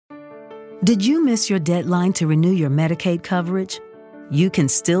Did you miss your deadline to renew your Medicaid coverage? You can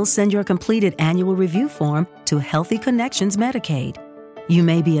still send your completed annual review form to Healthy Connections Medicaid. You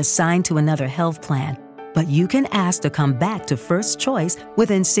may be assigned to another health plan, but you can ask to come back to First Choice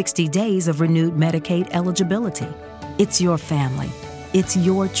within 60 days of renewed Medicaid eligibility. It's your family. It's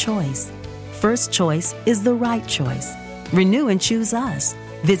your choice. First Choice is the right choice. Renew and choose us.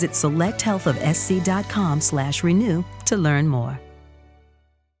 Visit selecthealthofsc.com/renew to learn more.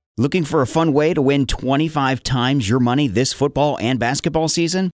 Looking for a fun way to win 25 times your money this football and basketball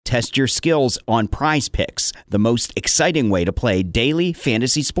season? Test your skills on Prize Picks, the most exciting way to play daily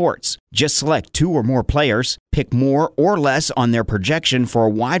fantasy sports. Just select 2 or more players, pick more or less on their projection for a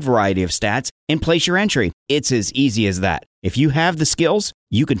wide variety of stats, and place your entry. It's as easy as that. If you have the skills,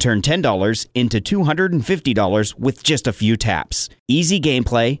 you can turn $10 into $250 with just a few taps. Easy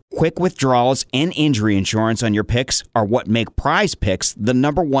gameplay, quick withdrawals, and injury insurance on your picks are what make Prize Picks the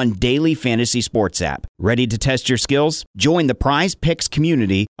 #1 daily fantasy sports app. Ready to test your skills? Join the Prize Picks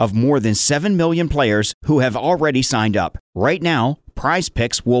community of more than 7 million players who have already signed up. Right now, Prize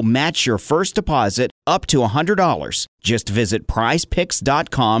Picks will match your first deposit up to $100. Just visit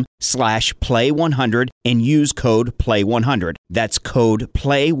prizepicks.com/play100 and use code PLAY100. That's code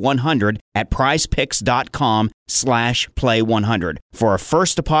PLAY100 at prizepicks.com/play100 for a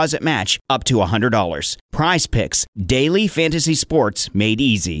first deposit match up to $100. Prize Picks, daily fantasy sports made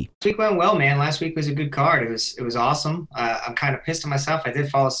easy. This week went well, man. Last week was a good card. It was awesome. I'm kind of pissed at myself. I did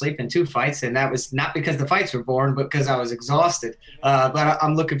fall asleep in 2 fights, and that was not because the fights were boring, but because I was exhausted. But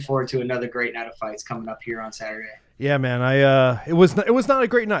I'm looking forward to another great night of fights coming up here on Saturday. Yeah, man. It was not a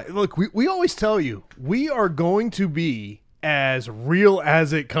great night. Look, we always tell you we are going to be as real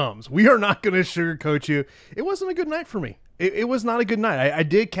as it comes. We are not going to sugarcoat you. It wasn't a good night for me. It was not a good night. I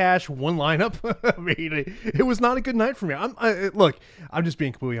did cash one lineup. I mean, it was not a good night for me. Look, I'm just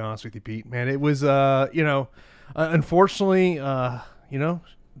being completely honest with you, Pete. Man, it was unfortunately,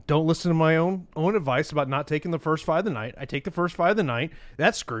 don't listen to my own advice about not taking the first fight of the night. I take the first fight of the night.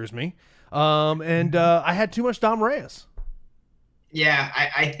 That screws me. I had too much Dom Reyes. Yeah,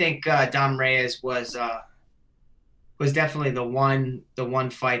 I think Dom Reyes was definitely the one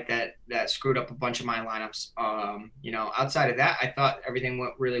fight that screwed up a bunch of my lineups. Outside of that, I thought everything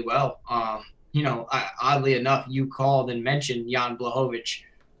went really well. Oddly enough, you called and mentioned Jan Blachowicz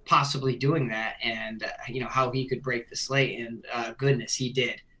possibly doing that, and how he could break the slate, and goodness, he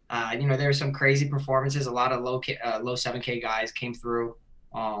did. There were some crazy performances. A lot of low 7K guys came through.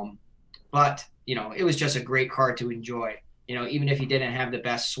 But it was just a great card to enjoy. Even if you didn't have the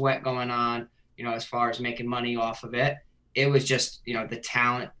best sweat going on, as far as making money off of it, it was just, the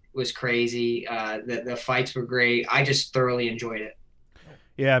talent was crazy. The fights were great. I just thoroughly enjoyed it.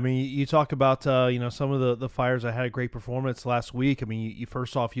 Yeah, I mean, you talk about, some of the fighters that had a great performance last week. I mean, you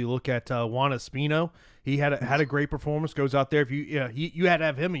first off, you look at Juan Espino. He had a great performance, goes out there. If you had to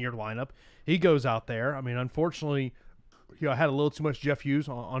have him in your lineup. He goes out there. I mean, unfortunately, I had a little too much Jeff Hughes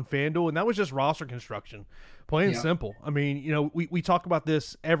on FanDuel, and that was just roster construction, plain and simple. I mean, we talk about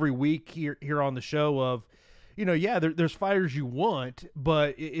this every week here on the show of, there's fighters you want,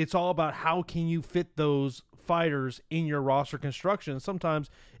 but it's all about how can you fit those fighters in your roster construction.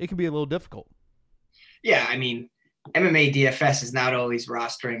 Sometimes it can be a little difficult. Yeah, I mean, MMA DFS is not always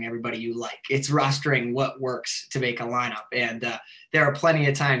rostering everybody you like. It's rostering what works to make a lineup, and there are plenty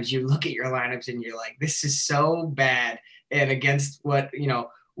of times you look at your lineups and you're like, this is so bad. And against what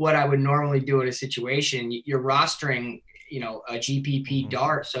I would normally do in a situation, you're rostering, a GPP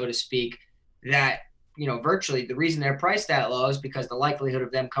dart, so to speak, that, virtually the reason they're priced that low is because the likelihood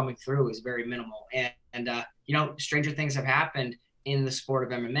of them coming through is very minimal. And stranger things have happened in the sport of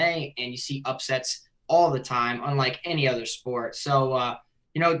MMA, and you see upsets all the time, unlike any other sport. So,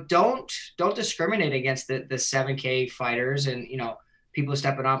 don't discriminate against the 7K fighters and, people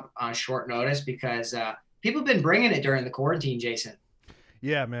stepping up on short notice, because people have been bringing it during the quarantine, Jason.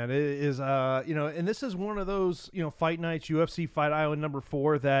 Yeah, man, it is, and this is one of those, fight nights, UFC Fight Island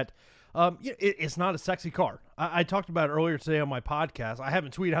 #4 that it's not a sexy card. I talked about it earlier today on my podcast. I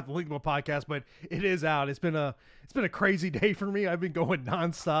haven't tweeted out the link to my podcast, but it is out. It's been a crazy day for me. I've been going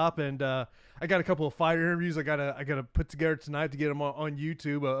nonstop, and I got a couple of fighter interviews I gotta put together tonight to get them on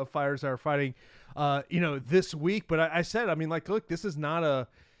YouTube of fighters that are fighting, this week. But I said, I mean, look, this is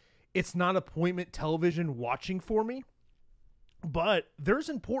it's not appointment television watching for me, but there's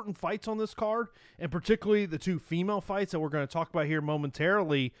important fights on this card, and particularly the 2 female fights that we're going to talk about here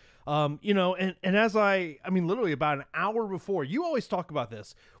momentarily. And as literally about an hour before, you always talk about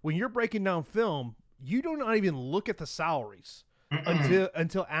this when you're breaking down film, you do not even look at the salaries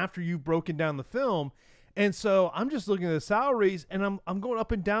until after you've broken down the film. And so I'm just looking at the salaries, and I'm going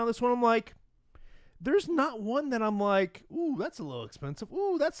up and down this one. I'm like, there's not one that I'm like, ooh, that's a little expensive.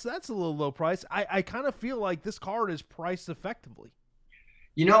 Ooh, that's a little low price. I kind of feel like this card is priced effectively.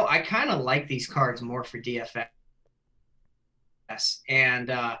 I kind of like these cards more for DFS.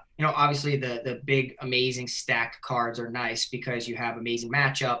 And obviously the big amazing stacked cards are nice because you have amazing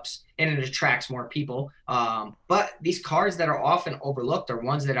matchups and it attracts more people. But these cards that are often overlooked are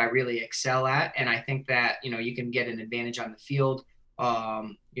ones that I really excel at, and I think that you can get an advantage on the field.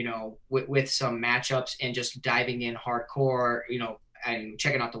 With some matchups and just diving in hardcore. And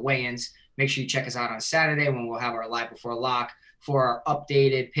checking out the weigh-ins. Make sure you check us out on Saturday when we'll have our live before lock for our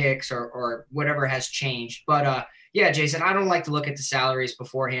updated picks or whatever has changed. But yeah, Jason, I don't like to look at the salaries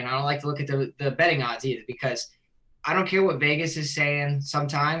beforehand. I don't like to look at the betting odds either because I don't care what Vegas is saying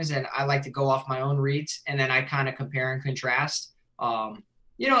sometimes, and I like to go off my own reads, and then I kind of compare and contrast.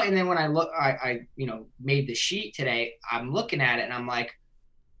 And then when I made the sheet today, I'm looking at it and I'm like,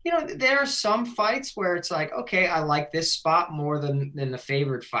 there are some fights where it's like, okay, I like this spot more than the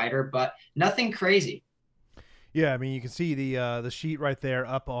favored fighter, but nothing crazy. Yeah, I mean, you can see the sheet right there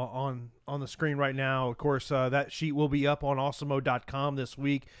up on the screen right now. Of course, that sheet will be up on awesomemo.com this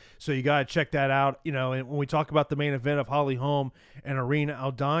week, so you got to check that out. And when we talk about the main event of Holly Holm and Irene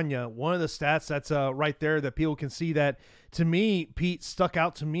Aldana, one of the stats that's right there that people can see that, to me, Pete, stuck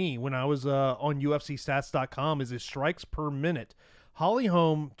out to me when I was on UFCstats.com is his strikes per minute. Holly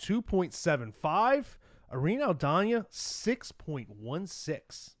Holm, 2.75. Irene Aldana,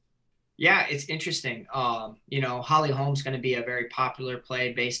 6.16. Yeah, it's interesting. Holly Holm's going to be a very popular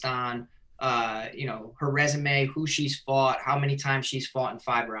play based on, her resume, who she's fought, how many times she's fought in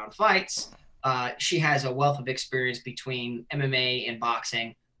 5-round fights. She has a wealth of experience between MMA and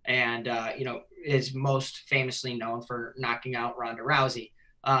boxing and, is most famously known for knocking out Ronda Rousey.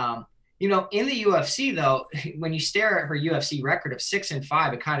 In the UFC, though, when you stare at her UFC record of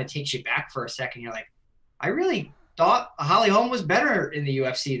 6-5, it kind of takes you back for a second. You're like, I really thought Holly Holm was better in the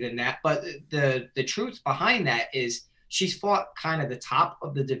UFC than that. But the truth behind that is she's fought kind of the top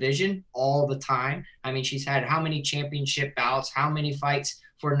of the division all the time. I mean, she's had how many championship bouts, how many fights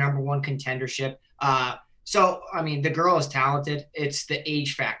for number one contendership. So, I mean, the girl is talented. It's the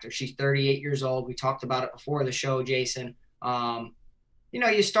age factor. She's 38 years old. We talked about it before the show, Jason.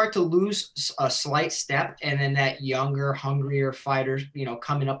 You start to lose a slight step, and then that younger, hungrier fighter,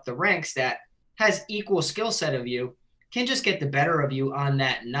 coming up the ranks that has equal skill set of you can just get the better of you on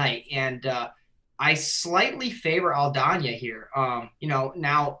that night. And I slightly favor Aldana here.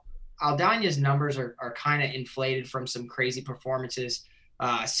 Now Aldana's numbers are kind of inflated from some crazy performances.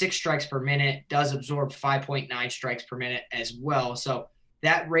 6 strikes per minute, does absorb 5.9 strikes per minute as well. So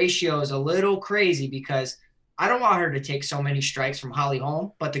that ratio is a little crazy because I don't want her to take so many strikes from Holly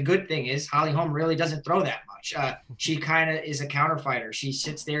Holm, but the good thing is Holly Holm really doesn't throw that much. She kind of is a counter fighter. She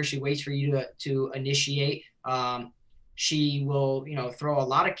sits there, she waits for you to initiate. She will, throw a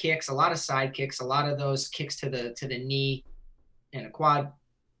lot of kicks, a lot of side kicks, a lot of those kicks to the knee and a quad.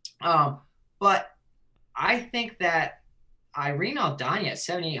 But I think that Irene Aldana at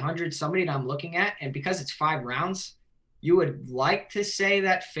 7,800, somebody that I'm looking at, and because it's 5 rounds, you would like to say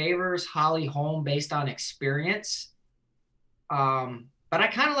that favors Holly Holm based on experience. But I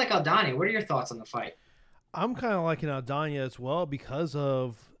kind of like Aldana. What are your thoughts on the fight? I'm kind of liking Aldana as well because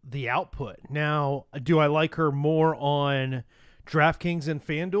of the output. Now, do I like her more on DraftKings and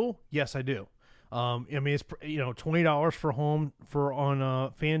FanDuel? Yes, I do. I mean, it's $20 for Holm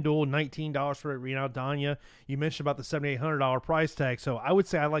on FanDuel, $19 for Irene Aldana. You mentioned about the $7,800 price tag, so I would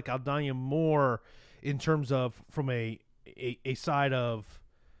say I like Aldana more in terms of from a side of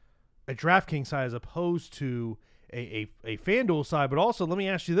a DraftKings side as opposed to a FanDuel side. But also, let me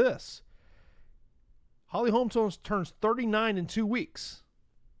ask you this: Holly Holm turns 39 in 2 weeks.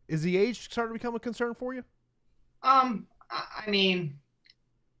 Is the age starting to become a concern for you? I mean,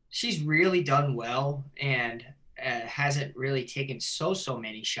 she's really done well and hasn't really taken so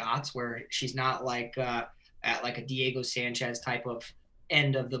many shots where she's not like at like a Diego Sanchez type of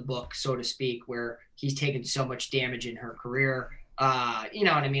end of the book, so to speak, where he's taken so much damage in her career. You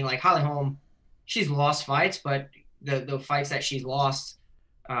know what I mean? Like Holly Holm, she's lost fights, but the fights that she's lost,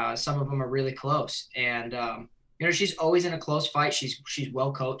 some of them are really close. And, she's always in a close fight. She's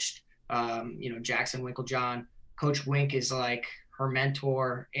well coached. Jackson Winklejohn, Coach Wink is like her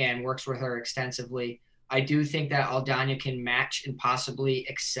mentor and works with her extensively. I do think that Aldana can match and possibly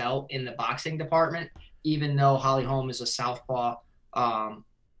excel in the boxing department, even though Holly Holm is a southpaw.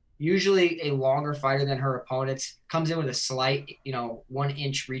 Usually a longer fighter than her opponents, comes in with a slight,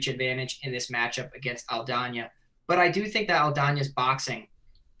 1-inch reach advantage in this matchup against Aldana. But I do think that Aldana's boxing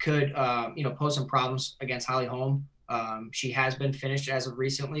could, pose some problems against Holly Holm. She has been finished as of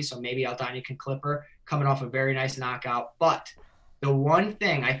recently, so maybe Aldana can clip her, coming off a very nice knockout. But the one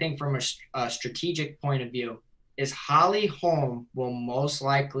thing I think from a strategic point of view is Holly Holm will most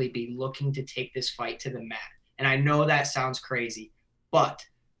likely be looking to take this fight to the mat. And I know that sounds crazy, but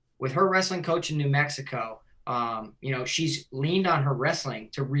with her wrestling coach in New Mexico, she's leaned on her wrestling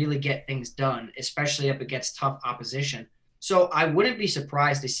to really get things done, especially up against tough opposition. So I wouldn't be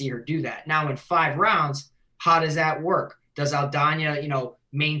surprised to see her do that. Now, in 5 rounds, how does that work? Does Aldana,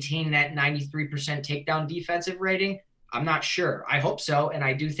 maintain that 93% takedown defensive rating? I'm not sure. I hope so, and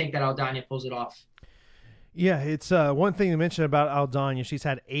I do think that Aldana pulls it off. Yeah, it's one thing to mention about Aldana. She's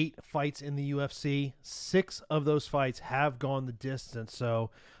had 8 fights in the UFC. 6 of those fights have gone the distance. So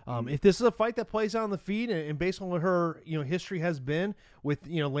if this is a fight that plays out on the feet, and based on what her history has been with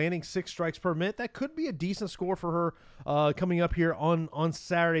landing 6 strikes per minute, that could be a decent score for her coming up here on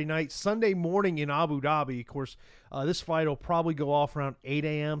Saturday night, Sunday morning in Abu Dhabi. Of course, this fight will probably go off around 8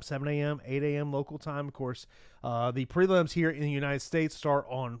 a.m., 7 a.m., 8 a.m. local time. Of course, the prelims here in the United States start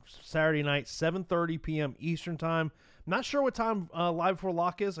on Saturday night, 7:30 p.m. Eastern time. I'm not sure what time Live Before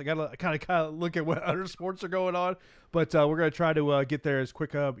Lock is. I gotta kind of look at what other sports are going on, but we're gonna try to get there as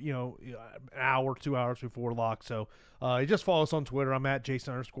quick, an hour, 2 hours before lock. So just follow us on Twitter. I'm at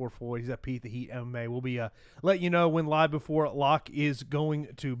Jason_Floyd. He's at Pete the Heat MMA. We'll be letting you know when Live Before Lock is going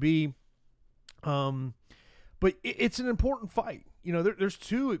to be. But it's an important fight. There's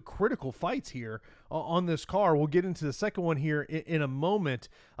 2 critical fights here on this card. We'll get into the second one here in a moment.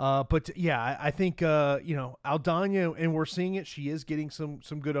 But yeah, I think, Aldana, and we're seeing it, she is getting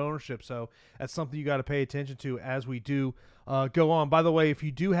some good ownership. So that's something you got to pay attention to as we do go on. By the way, if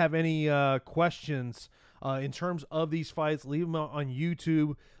you do have any questions in terms of these fights, leave them on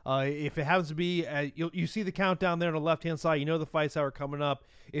YouTube. If it happens to be, you see the countdown there on the left-hand side, the fights that are coming up.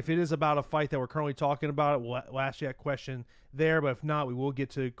 If it is about a fight that we're currently talking about, we'll ask you that question there. But if not, we will get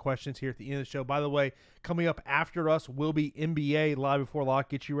to questions here at the end of the show. By the way, coming up after us will be NBA Live Before Lock.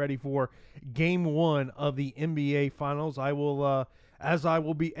 Get you ready for Game 1 of the NBA Finals. I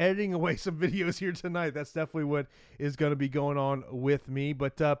will be editing away some videos here tonight. That's definitely what is going to be going on with me.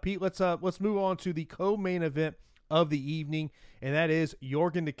 But Pete, let's move on to the co-main event of the evening, and that is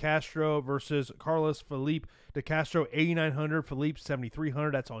Yorgan De Castro versus Carlos Felipe De Castro, 8,900, Felipe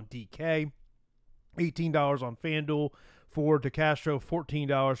 7,300. That's on DK. $18 on FanDuel for De Castro,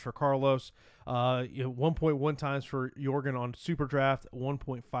 $14 for Carlos. 1.1 times for Yorgan on SuperDraft,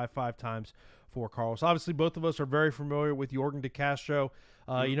 1.55 times for Carlos. Obviously, both of us are very familiar with Yorgan De Castro.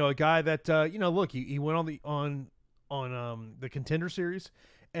 A guy that look, he went on the Contender Series,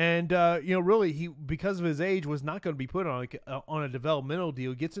 and really, he, because of his age, was not going to be put on a developmental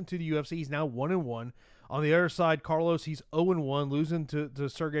deal. Gets into the UFC. He's now 1-1. On the other side, Carlos, he's 0-1, losing to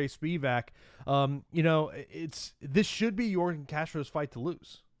Sergey Spivak. This should be Yorgan Castro's fight to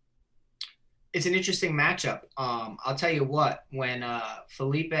lose. It's an interesting matchup. I'll tell you what, when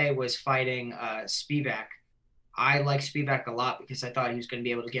Felipe was fighting Spivak, I liked Spivak a lot because I thought he was going to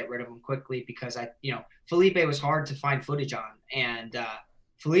be able to get rid of him quickly because Felipe was hard to find footage on. And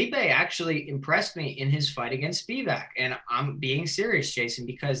Felipe actually impressed me in his fight against Spivak. And I'm being serious, Jason,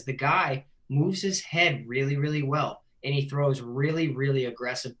 because the guy moves his head really, really well. And he throws really, really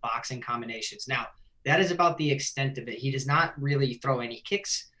aggressive boxing combinations. Now, that is about the extent of it. He does not really throw any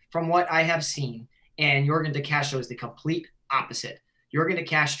kicks from what I have seen. And Yorgan De Castro is the complete opposite. Yorgan De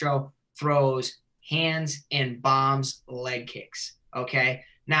Castro throws hands and bombs leg kicks. Okay.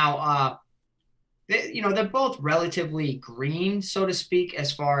 Now, they're both relatively green, so to speak,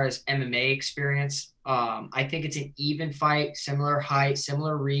 as far as MMA experience. I think it's an even fight, similar height,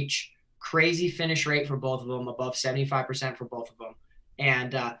 similar reach, crazy finish rate for both of them, above 75% for both of them.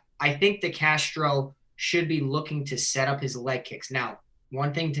 And I think De Castro should be looking to set up his leg kicks. Now,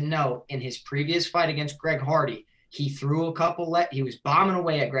 one thing to note, in his previous fight against Greg Hardy, he threw a couple he was bombing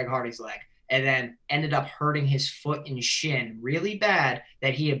away at Greg Hardy's leg and then ended up hurting his foot and shin really bad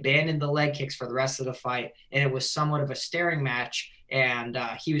that he abandoned the leg kicks for the rest of the fight. And it was somewhat of a staring match. And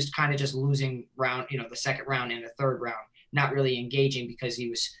he was kind of just losing round, the second round and the third round, not really engaging because he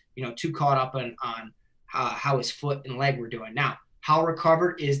was, too caught up on how his foot and leg were doing. Now, how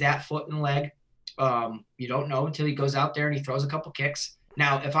recovered is that foot and leg? You don't know until he goes out there and he throws a couple kicks.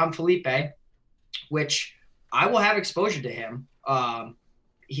 Now, if I'm Felipe, which I will have exposure to him,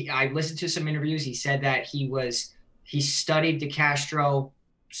 I listened to some interviews. He said that he studied De Castro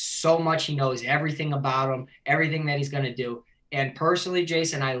so much. He knows everything about him, everything that he's going to do. And personally,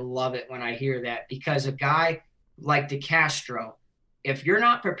 Jason, I love it when I hear that because a guy like De Castro, if you're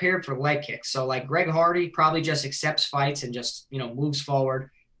not prepared for leg kicks, so like Greg Hardy probably just accepts fights and just, moves forward.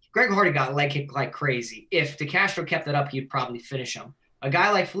 Greg Hardy got leg kicked like crazy. If DeCastro kept it up, he'd probably finish him. A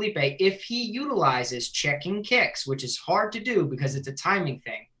guy like Felipe, if he utilizes checking kicks, which is hard to do because it's a timing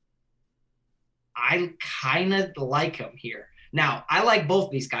thing, I kind of like him here. Now, I like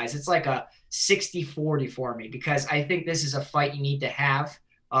both these guys. It's like a 60-40 for me because I think this is a fight you need to have.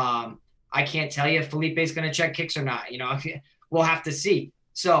 I can't tell you if Felipe's going to check kicks or not. We'll have to see.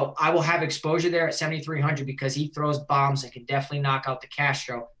 So I will have exposure there at 7,300 because he throws bombs and can definitely knock out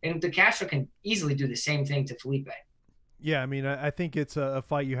DeCastro. And DeCastro can easily do the same thing to Felipe. Yeah, I mean, I think it's a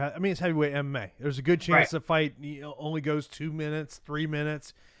fight you have. I mean, it's heavyweight MMA. There's a good chance the fight only goes 2 minutes, 3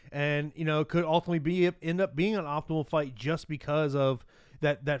 minutes, and could ultimately end up being an optimal fight just because of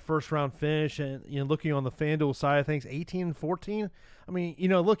that first round finish. And looking on the FanDuel side of things, 18-14. I mean,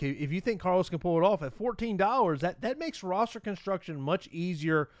 look, if you think Carlos can pull it off at $14, that makes roster construction much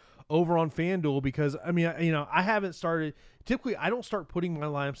easier over on FanDuel because I mean, I haven't started. Typically, I don't start putting my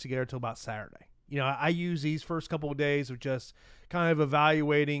lineups together until about Saturday. I use these first couple of days of just kind of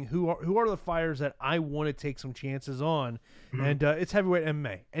evaluating who are the fighters that I want to take some chances on, and it's heavyweight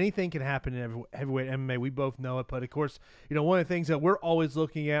MMA. Anything can happen in heavyweight MMA. We both know it, but of course, one of the things that we're always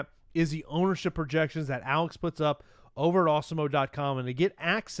looking at is the ownership projections that Alex puts up over at Awesemo.com, and to get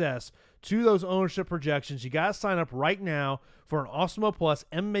access to those ownership projections, you got to sign up right now for an Awesemo Plus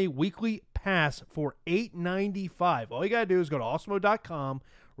MMA Weekly Pass for $8.95. All you got to do is go to Awesemo.com.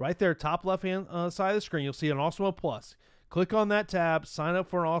 Right there, top left-hand side of the screen, you'll see an Awesemo Plus. Click on that tab, sign up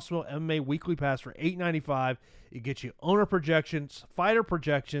for an Awesemo MMA Weekly Pass for $8.95. It gets you owner projections, fighter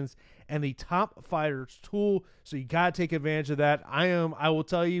projections, and the top fighters tool. So you got to take advantage of that. I will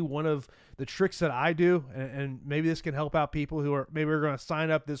tell you, one of the tricks that I do, and maybe this can help out people who are going to sign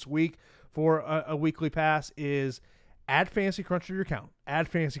up this week for a weekly pass, is add Fantasy Crunch to your account. Add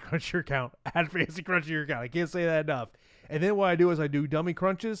Fantasy Crunch to your account. Add Fantasy Crunch to your account. I can't say that enough. And then what I do is I do dummy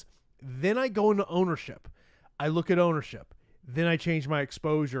crunches. Then I go into ownership. I look at ownership. Then I change my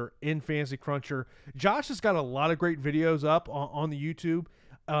exposure in Fantasy Cruncher. Josh has got a lot of great videos up on the YouTube,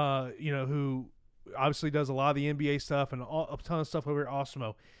 who obviously does a lot of the NBA stuff and a ton of stuff over at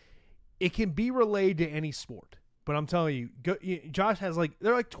Awesemo. It can be relayed to any sport. But I'm telling you, Josh has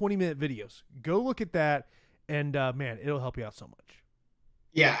they're 20-minute videos. Go look at that, and man, it'll help you out so much.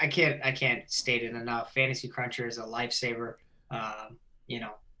 Yeah, I can't state it enough. Fantasy Cruncher is a lifesaver.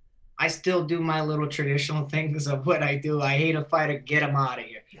 I still do my little traditional things of what I do. I hate a fighter, get him out of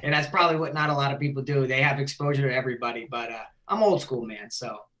here. And that's probably what not a lot of people do. They have exposure to everybody, but I'm old school, man.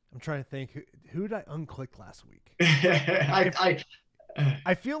 So I'm trying to think, who did I unclick last week?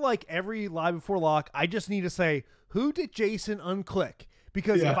 I feel like every live before lock, I just need to say, who did Jason unclick?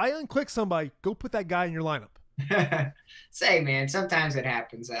 Because if I unclick somebody, go put that guy in your lineup. Say, man, sometimes it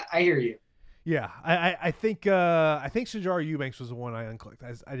happens. I hear you. Yeah, I think Shajara Eubanks was the one I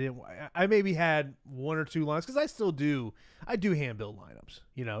unclicked. I maybe had one or two lines because I do hand build lineups.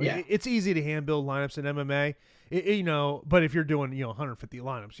 It's easy to hand build lineups in MMA. But if you're doing 150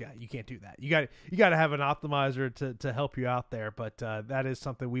 lineups, you can't do that. You got to have an optimizer to help you out there. But that is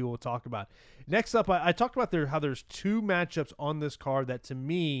something we will talk about. Next up, I talked about how there's two matchups on this card that to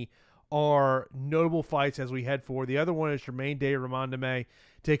me are notable fights as we head forward. The other one is Germaine de Rondamie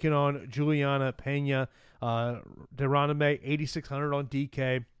taking on Juliana Pena. De Rondamie, 8,600 on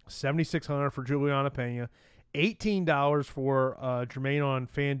DK, 7,600 for Juliana Pena, $18 for Germaine on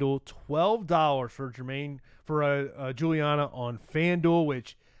FanDuel, $12 for Juliana on FanDuel,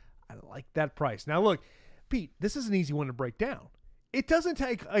 which I like that price. Now look, Pete, this is an easy one to break down. It doesn't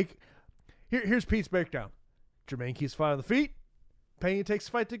take here's Pete's breakdown. Germaine keeps fight on the feet. Pena takes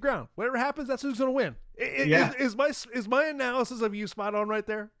the fight to the ground. Whatever happens, that's who's going to win. Is my analysis of you spot on right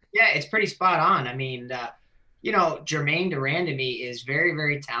there? Yeah, it's pretty spot on. I mean, Germaine de Rondamie is very,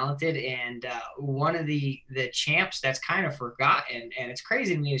 very talented and one of the champs that's kind of forgotten. And it's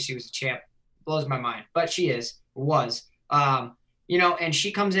crazy to me that she was a champ. Blows my mind. But she was. And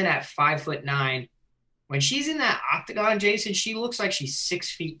she comes in at 5'9". When she's in that octagon, Jason, she looks like she's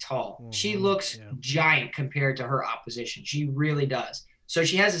 6 feet tall. Mm-hmm. She looks giant compared to her opposition. She really does. So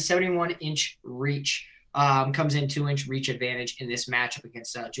she has a 71-inch reach, comes in 2-inch reach advantage in this matchup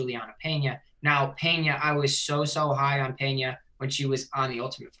against Juliana Pena. Now, Pena, I was so high on Pena when she was on The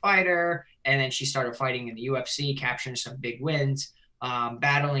Ultimate Fighter, and then she started fighting in the UFC, capturing some big wins,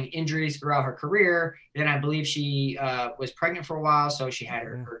 battling injuries throughout her career. Then I believe she was pregnant for a while, so she had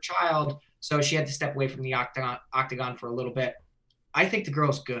her child. So she had to step away from the octagon for a little bit. I think the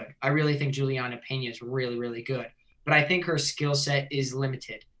girl's good. I really think Juliana Pena is really, really good. But I think her skill set is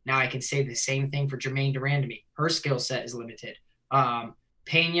limited. Now, I can say the same thing for Germaine de Rondamie. Her skill set is limited.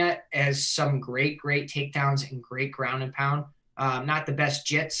 Pena has some great takedowns and great ground and pound. not the best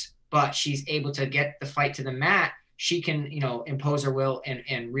jits, but she's able to get the fight to the mat. She can, impose her will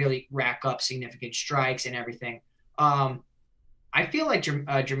and really rack up significant strikes and everything. I feel like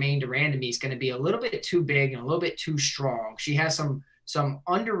Germaine de Randamie is going to be a little bit too big and a little bit too strong. She has some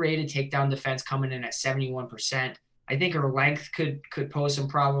underrated takedown defense coming in at 71%. I think her length could pose some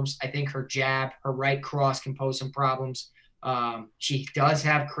problems. I think her jab, her right cross can pose some problems. She does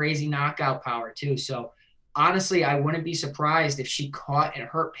have crazy knockout power too. So honestly, I wouldn't be surprised if she caught and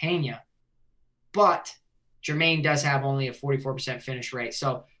hurt Pena. But Germaine does have only a 44% finish rate.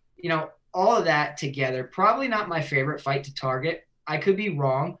 So, all of that together, probably not my favorite fight to target. I could be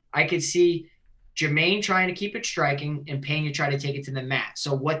wrong. I could see Germaine trying to keep it striking and Pena try to take it to the mat.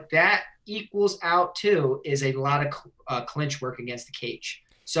 So what that equals out to is a lot of clinch work against the cage.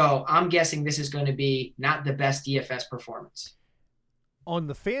 So I'm guessing this is going to be not the best DFS performance. On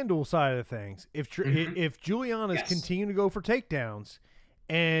the FanDuel side of things, if Juliana's continue to go for takedowns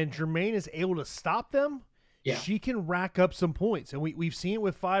and Germaine is able to stop them, she can rack up some points. And we've seen it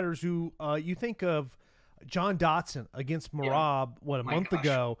with fighters who you think of John Dotson against Merab, a month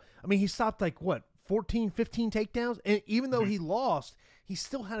ago. I mean, he stopped 14, 15 takedowns. And even though he lost, he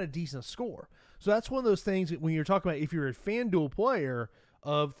still had a decent score. So that's one of those things that when you're talking about if you're a FanDuel player,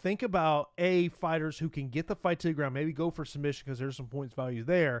 think about fighters who can get the fight to the ground, maybe go for submission because there's some points value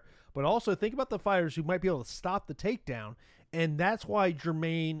there, but also think about the fighters who might be able to stop the takedown. And that's why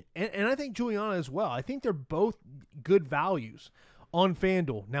Germaine and I think Juliana as well. I think they're both good values on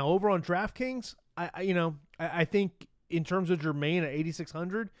FanDuel. Now over on DraftKings, I think in terms of Germaine at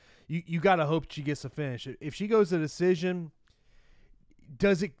 8,600, you got to hope she gets a finish. If she goes to decision,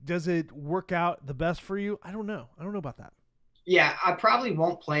 does it work out the best for you? I don't know about that. Yeah, I probably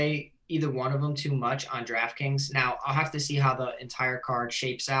won't play either one of them too much on DraftKings. Now, I'll have to see how the entire card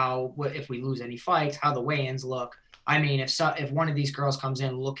shapes out, if we lose any fights, how the weigh-ins look. I mean, if one of these girls comes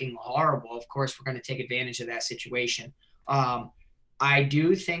in looking horrible, of course, we're going to take advantage of that situation. I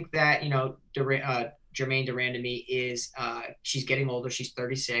do think that, Germaine de Randamie is she's getting older. She's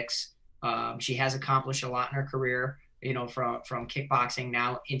 36. She has accomplished a lot in her career, from kickboxing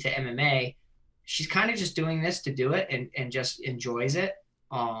now into MMA. She's kind of just doing this to do it and just enjoys it.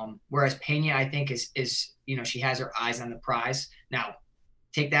 Whereas Pena, I think, is she has her eyes on the prize. Now,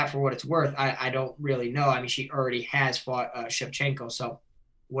 take that for what it's worth. I don't really know. I mean, she already has fought Shevchenko. So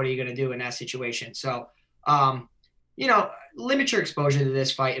what are you going to do in that situation? So, limit your exposure to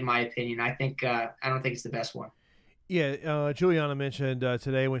this fight, in my opinion. I don't think it's the best one. Yeah, Juliana mentioned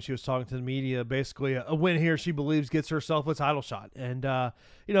today when she was talking to the media, basically a win here she believes gets herself a title shot. And,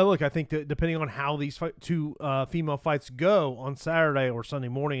 look, I think that depending on how these two female fights go on Saturday or Sunday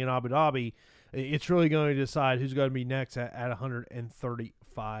morning in Abu Dhabi, it's really going to decide who's going to be next at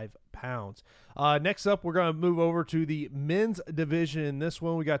 135 pounds. Next up, we're going to move over to the men's division. In this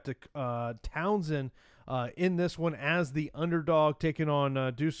one, we got Townsend in this one as the underdog taking on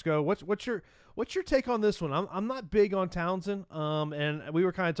Dusko. What's your take on this one? I'm not big on Townsend, and we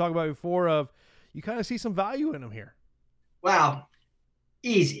were kind of talking about before of you kind of see some value in him here. Well,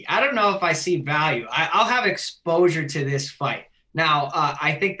 easy. I don't know if I see value. I'll have exposure to this fight. Now,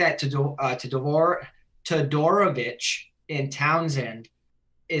 I think that Todorovic and Townsend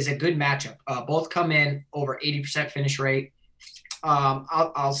is a good matchup. Both come in over 80% finish rate.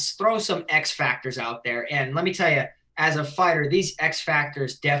 I'll throw some X factors out there, and let me tell you, as a fighter, these X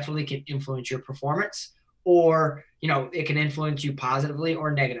factors definitely can influence your performance, or it can influence you positively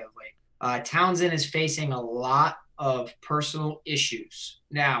or negatively. Townsend is facing a lot of personal issues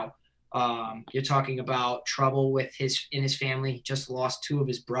now. You're talking about trouble in his family. He just lost two of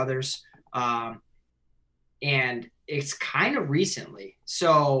his brothers, and it's kind of recently.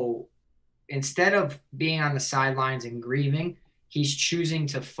 So instead of being on the sidelines and grieving, he's choosing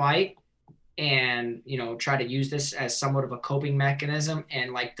to fight and, try to use this as somewhat of a coping mechanism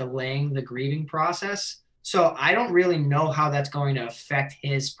and delaying the grieving process. So I don't really know how that's going to affect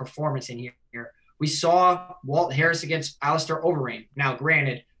his performance in here. We saw Walt Harris against Alistair Overeem. Now,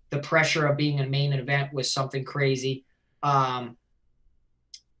 granted, the pressure of being a main event was something crazy.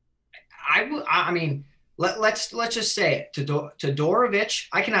 Let's just say it. Todorovic,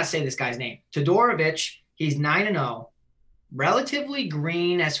 I cannot say this guy's name. Todorovic, he's 9-0, relatively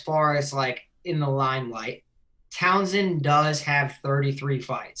green as far as in the limelight. Townsend does have 33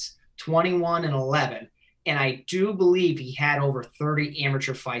 fights, 21-11, and I do believe he had over 30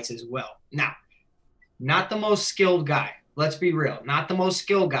 amateur fights as well. Now, not the most skilled guy. Let's be real. Not the most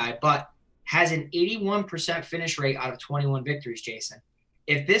skilled guy, but has an 81% finish rate out of 21 victories, Jason.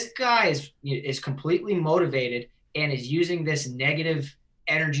 If this guy is completely motivated and is using this negative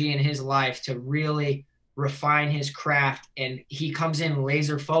energy in his life to really refine his craft, and he comes in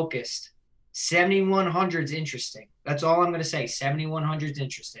laser focused, 7,100 is interesting. That's all I'm going to say. 7,100 is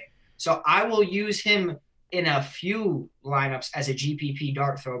interesting. So I will use him in a few lineups as a GPP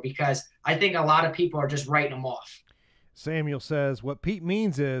dart throw because I think a lot of people are just writing him off. Samuel says what Pete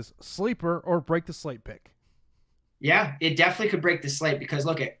means is sleeper or break the slate pick. Yeah, it definitely could break the slate because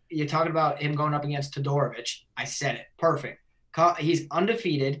look at you're talking about him going up against Todorovic. I said it. Perfect. He's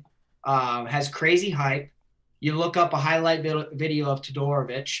undefeated, has crazy hype. You look up a highlight video of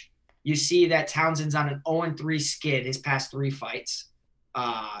Todorovic, you see that Townsend's on an 0-3 skid his past 3 fights.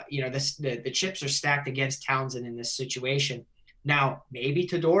 The chips are stacked against Townsend in this situation. Now, maybe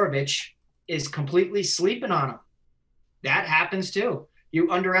Todorovic is completely sleeping on him. That happens too.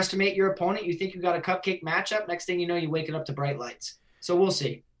 You underestimate your opponent. You think you got a cupcake matchup. Next thing you know, you wake it up to bright lights. So we'll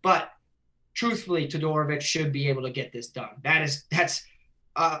see. But truthfully, Todorovic should be able to get this done. That's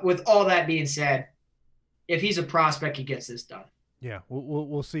with all that being said, if he's a prospect, he gets this done. Yeah,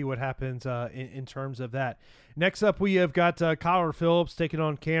 we'll see what happens in terms of that. Next up, we have got Kyler Phillips taking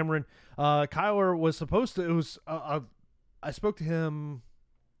on Cameron. Kyler was supposed to. It was I spoke to him.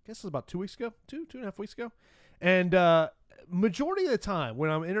 I guess it was about 2 weeks ago, two and a half weeks ago, and majority of the time when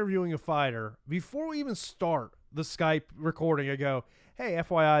I'm interviewing a fighter, before we even start the Skype recording, I go, "Hey,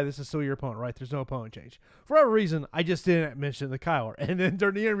 FYI, this is still your opponent, right? There's no opponent change." For whatever reason, I just didn't mention the Kyler. And then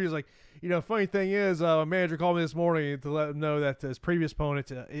during the interview, he's like, funny thing is, a manager called me this morning to let him know that his previous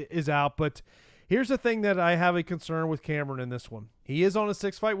opponent is out. But here's the thing that I have a concern with Cameron in this one. He is on a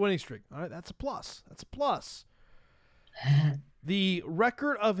 6-fight winning streak. All right, that's a plus. That's a plus. The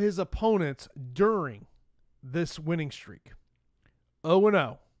record of his opponents during this winning streak: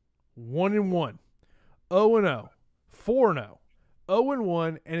 0-0, 1-1, 0-0, 4-0,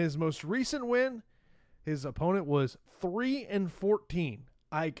 0-1, and his most recent win, his opponent was 3-14.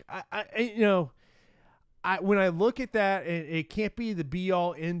 When I look at that, and it can't be the be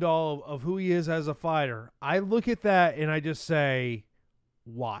all end all of who he is as a fighter. I look at that and I just say,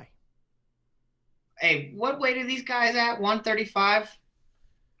 why? Hey, what weight are these guys at? 135?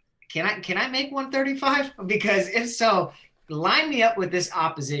 Can I make 135? Because if so, line me up with this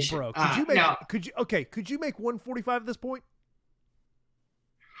opposition. Bro, could you make 145 at this point?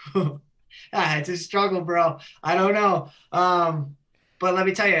 It's a struggle, bro. I don't know. But let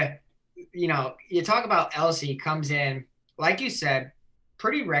me tell you, you talk about Elsie comes in, like you said,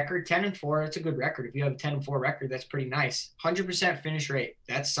 pretty record, 10-4. It's a good record. If you have a 10-4 record, that's pretty nice. 100% finish rate.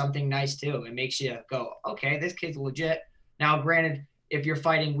 That's something nice too. It makes you go, okay, this kid's legit. Now, granted, if you're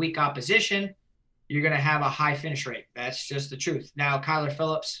fighting weak opposition, you're going to have a high finish rate. That's just the truth. Now, Kyler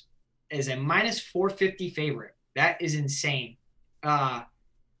Phillips is a -450 favorite. That is insane.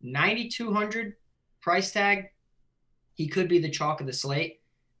 9,200 price tag. He could be the chalk of the slate.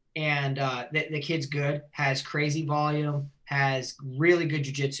 And the kid's good, has crazy volume, has really good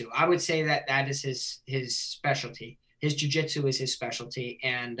jiu-jitsu. I would say that is his specialty. His jiu-jitsu is his specialty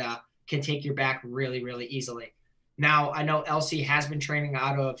and can take your back really, really easily. Now, I know Elsie has been training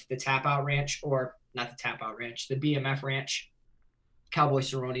out of the Tap Out Ranch, or not the Tap Out Ranch, the BMF Ranch, Cowboy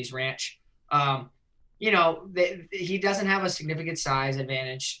Cerrone's Ranch. He doesn't have a significant size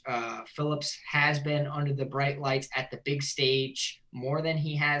advantage. Phillips has been under the bright lights at the big stage more than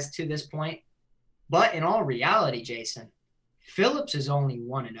he has to this point. But in all reality, Jason, Phillips is only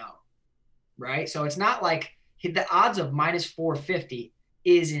 1-0, right? So it's not like the odds of -450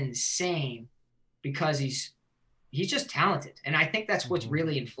 is insane because he's just talented. And I think that's what's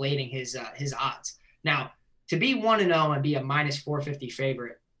really inflating his odds. Now, to be 1-0 and be a -450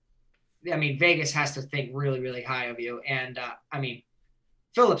 favorite, I mean, Vegas has to think really, really high of you. And,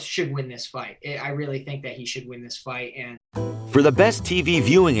 Phillips should win this fight. I really think that he should win this fight. And for the best TV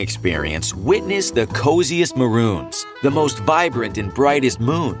viewing experience, witness the coziest maroons, the most vibrant and brightest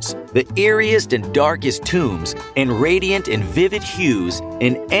moons, the eeriest and darkest tombs, and radiant and vivid hues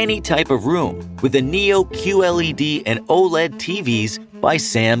in any type of room with the Neo QLED and OLED TVs by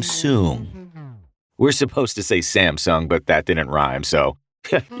Samsung. We're supposed to say Samsung, but that didn't rhyme, so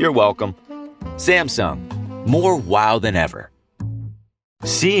you're welcome. Samsung, more wow than ever.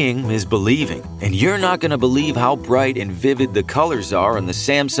 Seeing is believing, and you're not going to believe how bright and vivid the colors are on the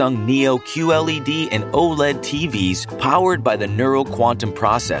Samsung Neo QLED and OLED TVs powered by the Neural Quantum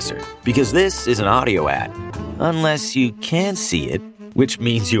Processor, because this is an audio ad. Unless you can see it, which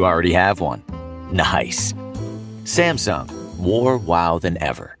means you already have one. Nice. Samsung, more wow than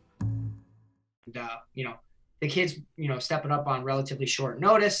ever. The kids, stepping up on relatively short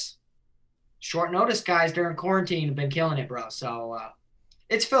notice. Short notice guys during quarantine have been killing it, bro. So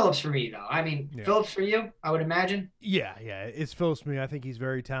It's Phillips for me, though. I mean, Phillips for you, I would imagine. Yeah, it's Phillips for me. I think he's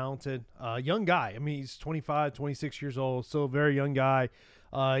very talented. Young guy. I mean, he's 25, 26 years old, still a very young guy.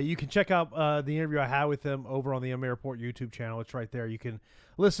 You can check out the interview I had with him over on the MMA Report YouTube channel. It's right there. You can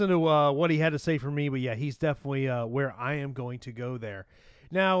listen to what he had to say for me. But, yeah, he's definitely where I am going to go there.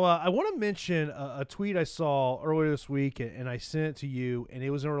 Now, I want to mention a tweet I saw earlier this week, and I sent it to you, and it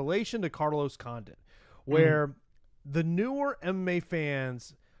was in relation to Carlos Condit, where the newer MMA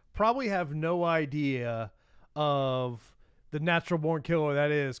fans probably have no idea of the natural-born killer that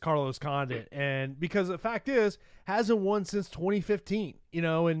is Carlos Condit, and because the fact is, hasn't won since 2015,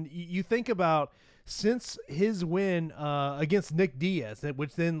 and you think about since his win against Nick Diaz,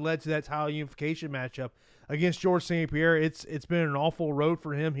 which then led to that title unification matchup against George St. Pierre, it's been an awful road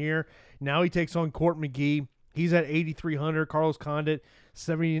for him here. Now he takes on Court McGee. He's at 8,300. Carlos Condit,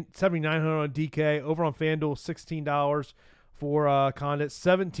 7,900 on DK. Over on FanDuel, $16 for Condit,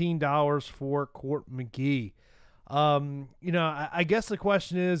 $17 for Court McGee. I guess the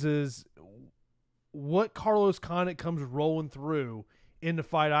question is what Carlos Condit comes rolling through into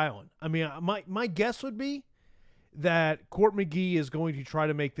Fight Island. I mean, my guess would be that Court McGee is going to try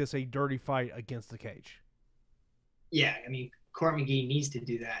to make this a dirty fight against the cage. Yeah, I mean, Court McGee needs to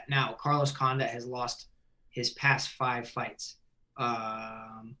do that. Now, Carlos Condit has lost his past 5 fights.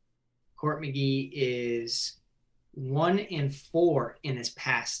 Court McGee is 1-4 in his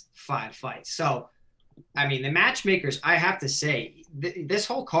past 5 fights. So, I mean, the matchmakers, I have to say, this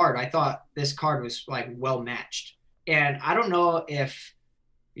whole card, I thought this card was like well matched. And I don't know if,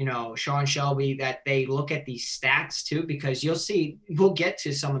 Sean Shelby, that they look at these stats too, because you'll see, we'll get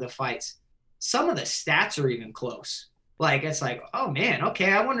to some of the fights. Some of the stats are even close. Like, it's like, oh man,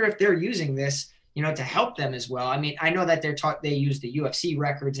 okay, I wonder if they're using this, to help them as well. I mean, I know that they use the UFC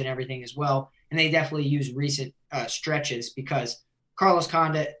records and everything as well. And they definitely use recent stretches, because Carlos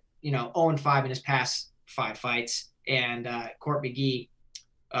Condit, 0-5 in his past 5 fights, and Court McGee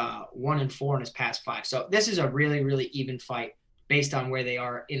 1-4 in his past 5. So this is a really, really even fight based on where they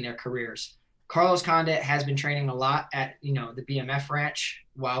are in their careers. Carlos Condit has been training a lot at, the BMF ranch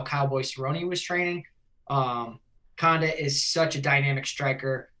while Cowboy Cerrone was training. Condit is such a dynamic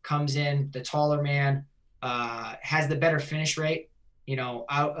striker, comes in, the taller man, has the better finish rate.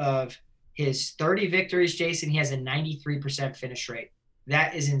 Out of his 30 victories, Jason, he has a 93% finish rate.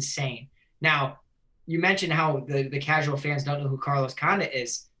 That is insane. Now, you mentioned how the casual fans don't know who Carlos Condit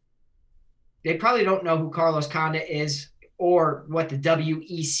is. They probably don't know who Carlos Condit is or what the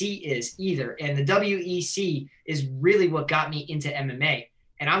WEC is either. And the WEC is really what got me into MMA.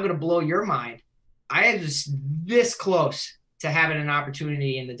 And I'm going to blow your mind. I was this close to having an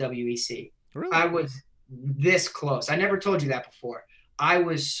opportunity in the WEC. Really? I was this close. I never told you that before. I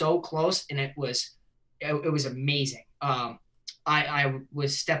was so close, and it was amazing. I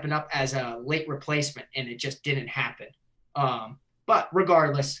was stepping up as a late replacement, and it just didn't happen. But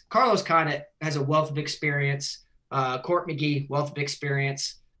regardless, Carlos Condit has a wealth of experience. Court McGee, wealth of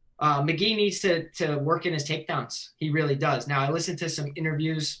experience. McGee needs to work in his takedowns. He really does. Now, I listened to some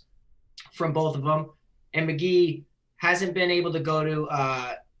interviews from both of them, and McGee hasn't been able to go to,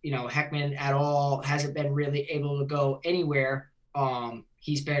 Heckman at all, hasn't been really able to go anywhere.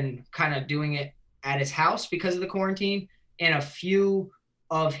 He's been kind of doing it at his house because of the quarantine, and a few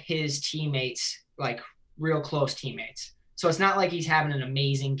of his teammates, like real close teammates. So it's not like he's having an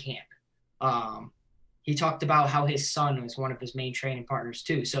amazing camp. He talked about how his son was one of his main training partners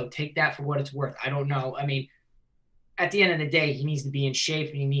too. So take that for what it's worth. I don't know. I mean, at the end of the day, he needs to be in shape,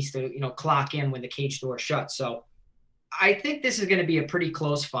 and he needs to, clock in when the cage door shuts. So I think this is going to be a pretty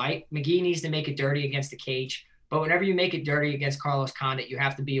close fight. McGee needs to make it dirty against the cage. But whenever you make it dirty against Carlos Condit, you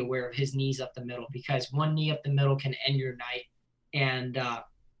have to be aware of his knees up the middle, because one knee up the middle can end your night. And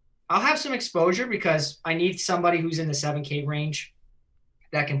I'll have some exposure, because I need somebody who's in the 7K range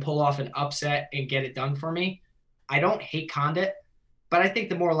that can pull off an upset and get it done for me. I don't hate Condit, but I think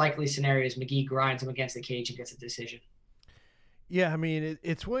the more likely scenario is McGee grinds him against the cage and gets a decision. Yeah, I mean,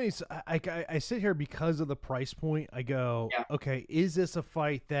 it's ways I sit here because of the price point. I go, okay, is this a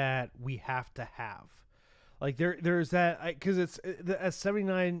fight that we have to have? Like there's that, because it's a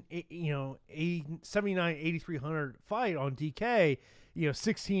 79, 8,300 fight on DK,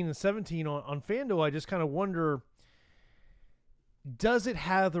 16 and 17 on FanDuel. I just kind of wonder, does it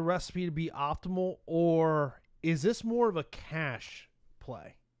have the recipe to be optimal, or is this more of a cash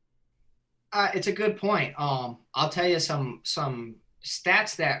play? It's a good point. I'll tell you some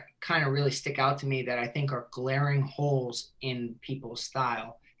stats that kind of really stick out to me that I think are glaring holes in people's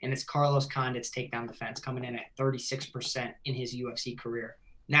style. And it's Carlos Condit's takedown defense, coming in at 36% in his UFC career.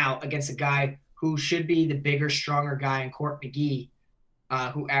 Now, against a guy who should be the bigger, stronger guy in Court McGee,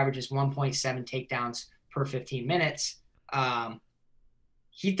 who averages 1.7 takedowns per 15 minutes.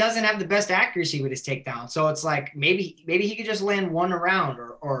 He doesn't have the best accuracy with his takedown. So it's like maybe he could just land one around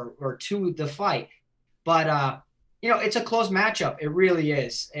or two the fight. But it's a close matchup. It really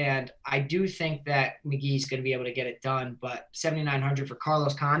is. And I do think that McGee's going to be able to get it done. But 7,900 for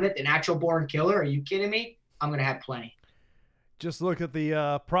Carlos Condit, an actual born killer. Are you kidding me? I'm going to have plenty. Just look at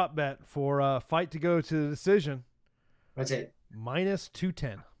the prop bet for fight to go to the decision. What's it? Minus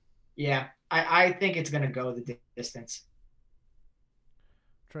 210. Yeah, I think it's going to go the distance.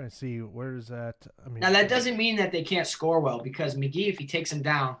 Trying to see where is that. Now that doesn't mean that they can't score well, because McGee, if he takes him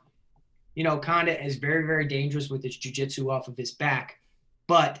down, Condit is very, very dangerous with his jiu-jitsu off of his back,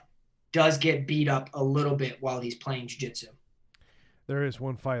 but does get beat up a little bit while he's playing jiu-jitsu. There is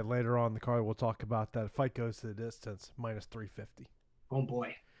one fight later on in the card. We'll talk about that. Fight goes to the distance, minus 350. Oh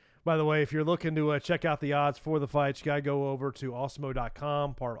boy. By the way, if you're looking to check out the odds for the fights, you got to go over to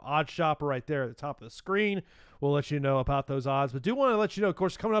awesemo.com, part of Odds Shopper right there at the top of the screen. We'll let you know about those odds. But do want to let you know, of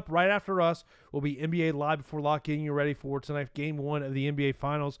course, coming up right after us will be NBA Live Before Lock, getting you ready for tonight's Game 1 of the NBA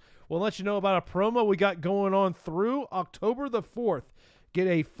Finals. We'll let you know about a promo we got going on through October the 4th. Get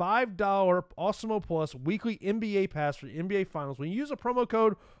a $5 Awesemo Plus weekly NBA pass for the NBA Finals when you use a promo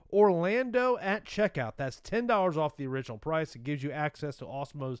code Orlando at checkout. That's $10 off the original price. It gives you access to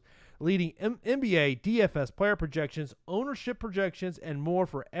Awesemo's leading NBA, DFS player projections, ownership projections, and more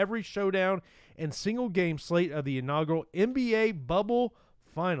for every showdown and single game slate of the inaugural NBA Bubble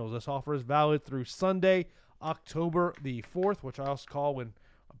Finals. This offer is valid through Sunday, October the 4th, which I also call when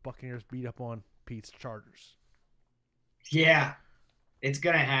Buccaneers beat up on Pete's Chargers. Yeah. It's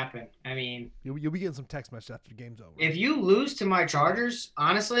going to happen. I mean, you'll be getting some text messages after the game's over. If you lose to my Chargers,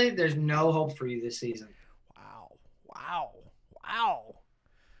 honestly, there's no hope for you this season. Wow.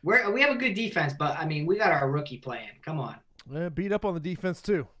 We have a good defense, but, I mean, we got our rookie playing. Come on. Beat up on the defense,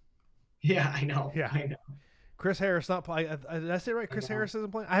 too. Yeah, I know. Yeah. I know. Chris Harris not playing. Did I say it right? Chris Harris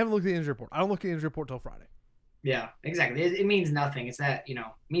isn't playing? I haven't looked at the injury report. I don't look at the injury report until Friday. Yeah, exactly. It means nothing. It's that,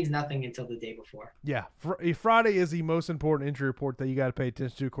 means nothing until the day before. Yeah. Friday is the most important injury report that you got to pay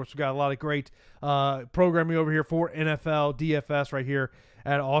attention to. Of course, we got a lot of great programming over here for NFL DFS right here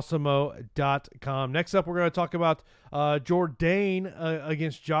at awesemo.com. Next up, we're going to talk about Jourdain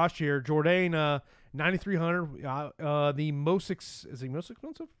against Josh here. Jourdain, 9,300. The most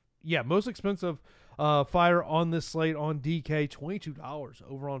expensive? Yeah, most expensive fighter on this slate on DK, $22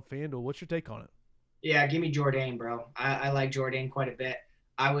 over on FanDuel. What's your take on it? Yeah, give me Jourdain, bro. I like Jourdain quite a bit.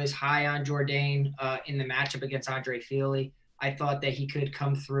 I was high on Jourdain in the matchup against Andre Fili. I thought that he could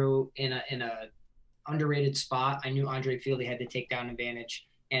come through in a underrated spot. I knew Andre Fili had the takedown advantage,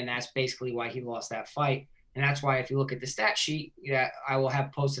 and that's basically why he lost that fight. And that's why if you look at the stat sheet that I will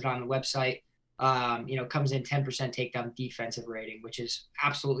have posted on the website, comes in 10% takedown defensive rating, which is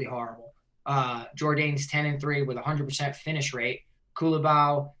absolutely horrible. Jourdain's 10-3 with 100% finish rate.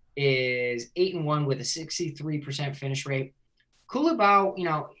 Culibao is 8-1 with a 63% finish rate.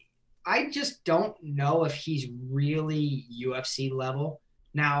 Culibao, I just don't know if he's really UFC level.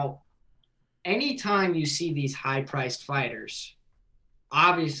 Now, anytime you see these high-priced fighters,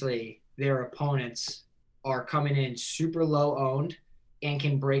 obviously their opponents are coming in super low-owned and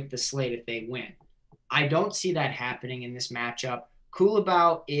can break the slate if they win. I don't see that happening in this matchup.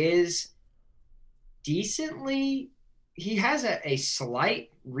 Culibao is decently – he has a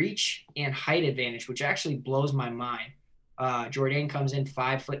slight reach and height advantage, which actually blows my mind. Jourdain comes in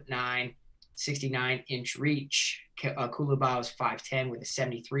 5'9", 69-inch reach. Culibao is 5'10" with a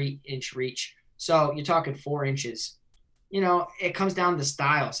 73-inch reach. So you're talking 4 inches. It comes down to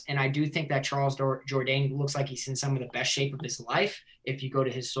styles. And I do think that Charles Jourdain looks like he's in some of the best shape of his life. If you go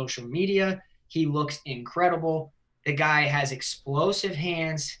to his social media, he looks incredible. The guy has explosive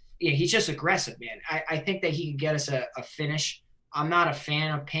hands. Yeah, he's just aggressive, man. I think that he can get us a finish. I'm not a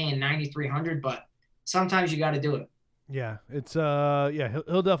fan of paying $9,300, but sometimes you got to do it. Yeah, it's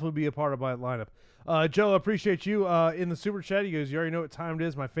he'll definitely be a part of my lineup. Joe, I appreciate you in the super chat. He goes, you already know what time it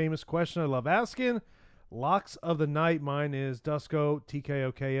is. My famous question I love asking. Locks of the night. Mine is Dusko,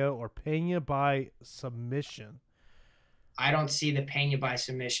 TKO, KO, or Pena by submission. I don't see the Pena by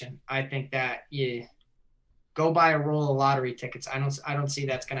submission. I think that you go buy a roll of lottery tickets. I don't see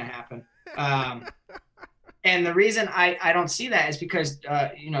that's going to happen. And the reason I don't see that is because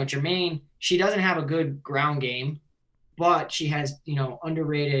Jermaine, she doesn't have a good ground game, but she has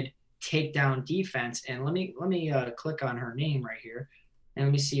underrated takedown defense. And let me click on her name right here, and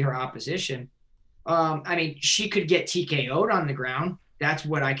let me see her opposition. She could get TKO'd on the ground. That's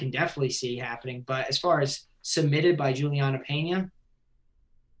what I can definitely see happening. But as far as submitted by Juliana Pena,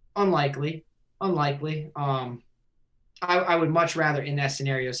 unlikely. I would much rather in that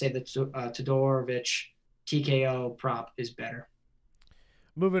scenario say the Todorovic TKO prop is better.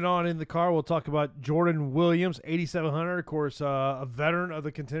 Moving on in the car, we'll talk about Jordan Williams, 8,700, of course, a veteran of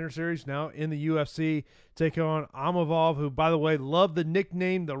the Contender Series, now in the UFC, taking on Amavov, who, by the way, loved the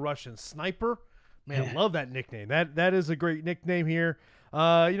nickname the Russian Sniper. Man, love that nickname. That is a great nickname here.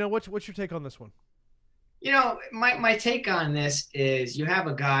 What's your take on this one? My take on this is you have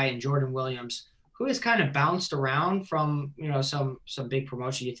a guy in Jordan Williams who has kind of bounced around from, some big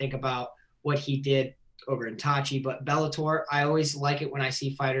promotion. You think about what he did over in Tachi, but Bellator, I always like it when I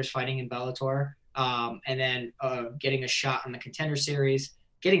see fighters fighting in Bellator, and then getting a shot on the Contender Series,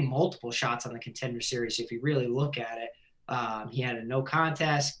 getting multiple shots on the Contender Series. If you really look at it, he had a no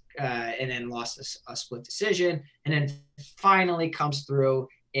contest and then lost a split decision, and then finally comes through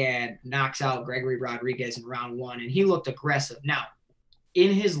and knocks out Gregory Rodriguez in round 1, and he looked aggressive. Now,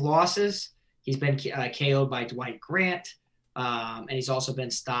 in his losses, he's been KO'd by Dwight Grant, and he's also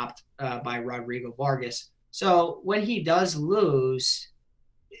been stopped by Rodrigo Vargas. So when he does lose,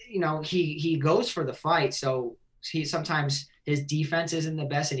 he goes for the fight. So sometimes his defense isn't the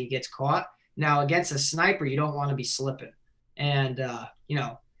best and he gets caught. Now, against a sniper, you don't want to be slipping. And,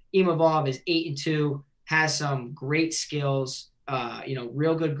 Imavov is 8-2, has some great skills,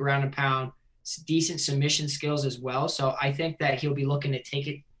 real good ground and pound, decent submission skills as well. So I think that he'll be looking to take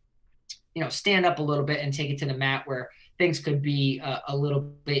it, stand up a little bit and take it to the mat where things could be a little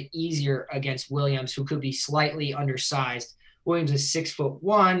bit easier against Williams, who could be slightly undersized. Williams is 6'1",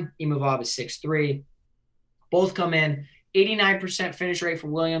 Imavov is 6'3". Both come in 89% finish rate for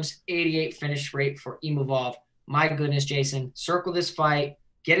Williams, 88 finish rate for Imavov. My goodness, Jason, circle this fight,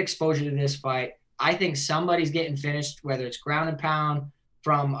 get exposure to this fight. I think somebody's getting finished, whether it's ground and pound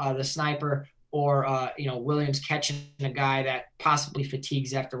from the sniper or, Williams catching a guy that possibly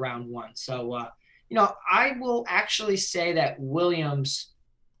fatigues after round 1. So, I will actually say that Williams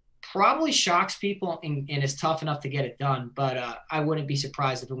probably shocks people and is tough enough to get it done, but I wouldn't be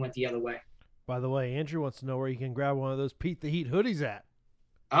surprised if it went the other way. By the way, Andrew wants to know where you can grab one of those Pete the Heat hoodies at.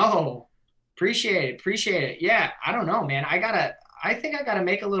 Oh, appreciate it. Yeah, I don't know, man. I think I gotta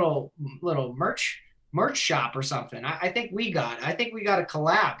make a little merch shop or something. I think we got a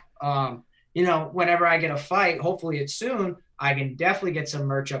collab. Whenever I get a fight, hopefully it's soon, I can definitely get some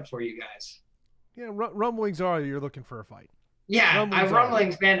merch up for you guys. Yeah, rumblings are you're looking for a fight. Yeah,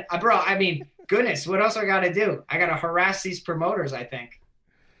 rumblings, man. Bro, I mean, goodness, what else I got to do? I got to harass these promoters, I think.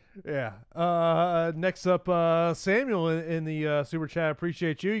 Yeah. Next up, Samuel in the Super Chat.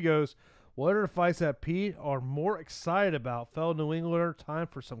 Appreciate you. He goes, what are the fights that Pete are more excited about? Fellow New Englander, time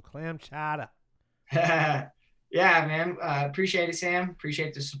for some clam chowder. Yeah, man. Appreciate it, Sam.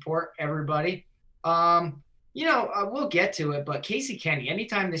 Appreciate the support, everybody. We'll get to it, but Casey Kenny,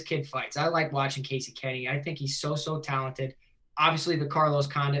 anytime this kid fights, I like watching Casey Kenny. I think he's so talented. Obviously, the Carlos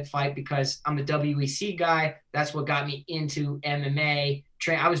Condit fight, because I'm a WEC guy. That's what got me into MMA.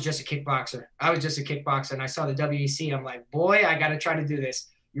 I was just a kickboxer. And I saw the WEC, and I'm like, boy, I got to try to do this.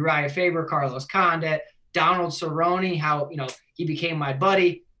 Uriah Faber, Carlos Condit, Donald Cerrone, how, he became my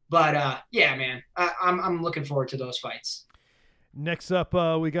buddy. But, yeah, man, I'm looking forward to those fights. Next up,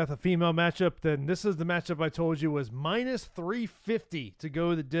 we got the female matchup. Then this is the matchup I told you was minus 350 to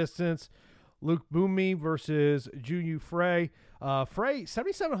go the distance. Luke Boomy versus Junyu Frey. Frey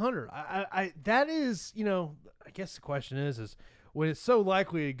 7,700. That is, I guess the question is when it's so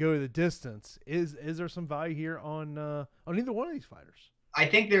likely to go the distance, is there some value here on either one of these fighters? I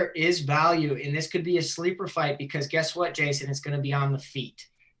think there is value, and this could be a sleeper fight because guess what, Jason? It's going to be on the feet,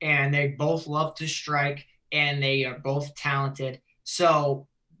 and they both love to strike. And they are both talented. So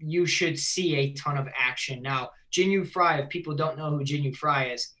you should see a ton of action. Now, Jinyu Frey, if people don't know who Jinyu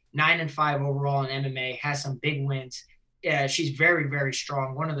Frey is, 9-5 overall in MMA, has some big wins. She's very, very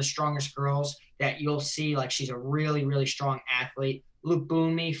strong. One of the strongest girls that you'll see. Like, she's a really, really strong athlete. Luke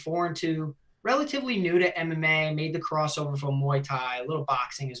Boomy, 4-2, relatively new to MMA, made the crossover from Muay Thai, a little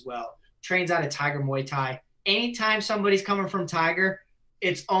boxing as well. Trains out of Tiger Muay Thai. Anytime somebody's coming from Tiger,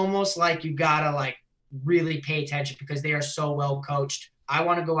 it's almost like you gotta, really pay attention because they are so well coached. I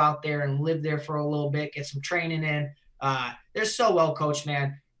want to go out there and live there for a little bit, get some training in. They're so well coached,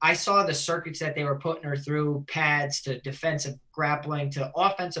 man. I saw the circuits that they were putting her through, pads to defensive grappling to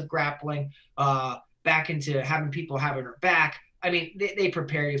offensive grappling, back into having people having her back. I mean, they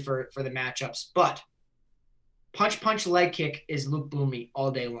prepare you for the matchups. But punch, leg kick is Luke Boomy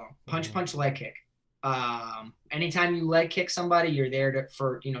all day long. Punch, leg kick. Anytime you leg kick somebody, you're there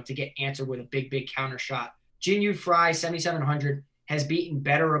to get answered with a big counter shot. Jinyu Frey, 7,700, has beaten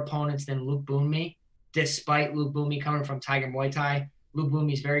better opponents than Luke Boomy, despite Luke Boomy coming from Tiger Muay Thai. Luke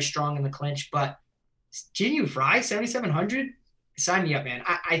Boomy is very strong in the clinch, but Jinyu Fry, 7,700. Sign me up, man.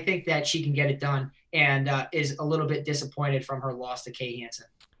 I think that she can get it done, and is a little bit disappointed from her loss to Kay Hansen.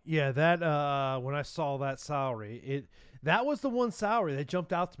 Yeah, that when I saw that salary, that was the one salary that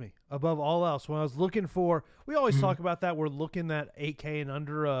jumped out to me above all else. When I was looking for, we always talk about that. We're looking at 8K and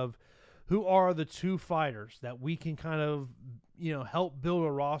under of who are the two fighters that we can kind of, help build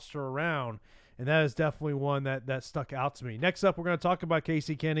a roster around. And that is definitely one that stuck out to me. Next up, we're going to talk about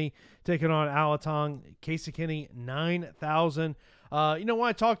Casey Kenny taking on Alatong. Casey Kenny, 9,000. When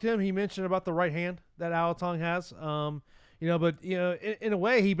I talked to him, he mentioned about the right hand that Alatong has. But in a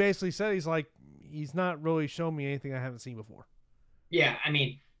way, he basically said he's not really shown me anything I haven't seen before. Yeah, I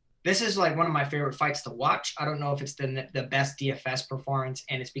mean, this is like one of my favorite fights to watch. I don't know if it's the best DFS performance,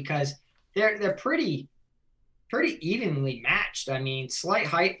 and it's because they're pretty evenly matched. I mean, slight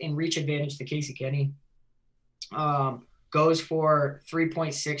height and reach advantage to Casey Kenny. Goes for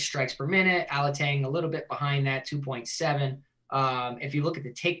 3.6 strikes per minute. Alatang a little bit behind that, 2.7. If you look at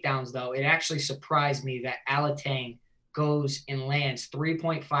the takedowns, though, it actually surprised me that Alatang goes and lands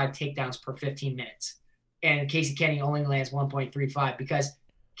 3.5 takedowns per 15 minutes. And Casey Kenny only lands 1.35 because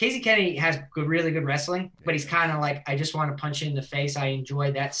Casey Kenny has really good wrestling, but he's kind of like, I just want to punch you in the face. I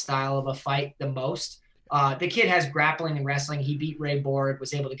enjoy that style of a fight the most. The kid has grappling and wrestling. He beat Ray Board,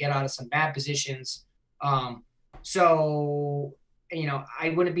 was able to get out of some bad positions. So, I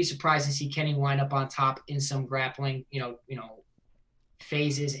wouldn't be surprised to see Kenny wind up on top in some grappling,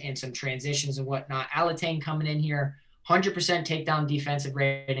 phases and some transitions and whatnot. Alatang coming in here, 100% takedown defensive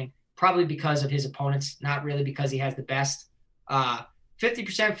rating, probably because of his opponents, not really because he has the best.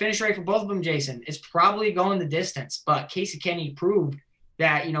 50% finish rate for both of them, Jason. It's probably going the distance, but Casey Kenny proved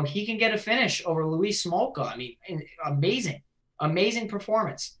that, he can get a finish over Luis Smolka. I mean, amazing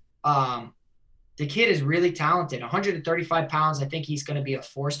performance. The kid is really talented. 135 pounds. I think he's going to be a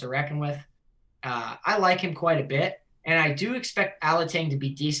force to reckon with. I like him quite a bit, and I do expect Alatang to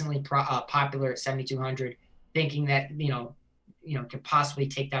be decently popular at 7,200, thinking that, could possibly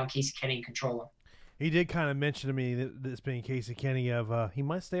take down Casey Kenny and control him. He did kind of mention to me that this being Casey Kenny of he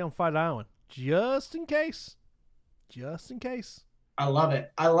might stay on Fight Island just in case. I love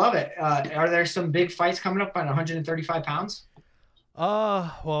it. Are there some big fights coming up on 135 pounds?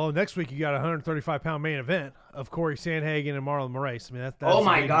 Well, next week you got a 135-pound main event of Corey Sandhagen and Marlon Moraes. I mean, that's oh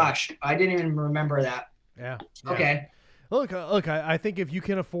my gosh, I didn't even remember that. Yeah. Okay. Look, I think if you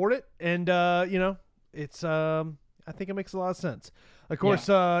can afford it, and it's I think it makes a lot of sense. Of course,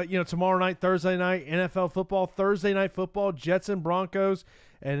 tomorrow night, Thursday night, NFL football, Thursday night football, Jets and Broncos,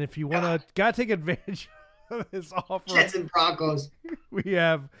 and if you want to, gotta take advantage of this offer. Jets and Broncos. We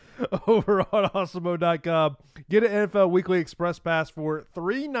have over on Awesemo.com. Get an NFL Weekly Express Pass for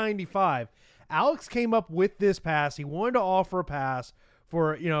 $3.95. Alex came up with this pass. He wanted to offer a pass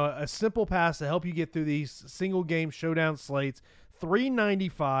for a simple pass to help you get through these single game showdown slates.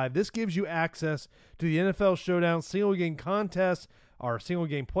 $3.95. This gives you access to the NFL Showdown single game contest, our single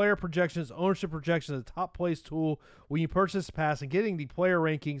game player projections, ownership projections, the top place tool when you purchase a pass, and getting the player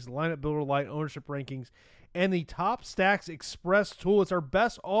rankings, lineup builder light ownership rankings, and the Top Stacks Express tool. It's our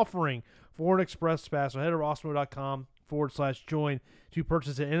best offering for an Express Pass. So head to Awesemo.com/join to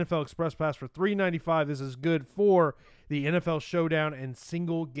purchase an NFL Express Pass for $3.95. This is good for the NFL Showdown and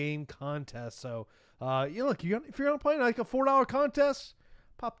single game contest. So if you're going to play like a $4 contest,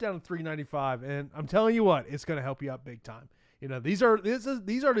 pop down to $3.95, and I'm telling you what, it's going to help you out big time. These are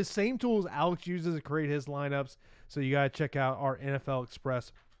the same tools Alex uses to create his lineups. So you got to check out our NFL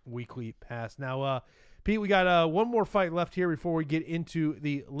Express Weekly Pass. Now, Pete, we got one more fight left here before we get into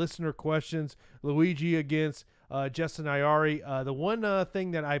the listener questions. Luigi against Justin Ayari. The one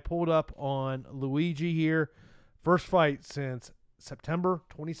thing that I pulled up on Luigi here, first fight since September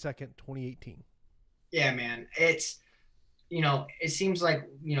 22nd, 2018. Yeah, man. It's, it seems like,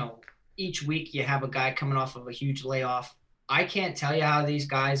 each week you have a guy coming off of a huge layoff. I can't tell you how these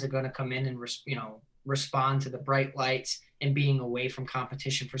guys are going to come in and, respond to the bright lights and being away from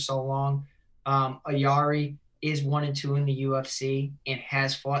competition for so long. Ayari is 1-2 in the UFC and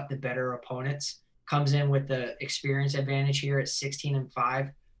has fought the better opponents. Comes in with the experience advantage here at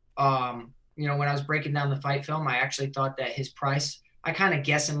 16-5. When I was breaking down the fight film, I actually thought that his price, I kind of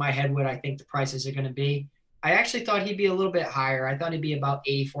guess in my head what I think the prices are going to be. I actually thought he'd be a little bit higher. I thought he'd be about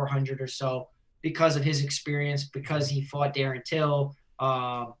 8,400 or so because of his experience, because he fought Darren Till.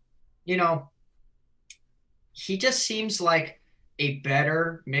 He just seems like a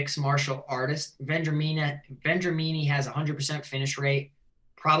better mixed martial artist. Vendramini has 100% finish rate,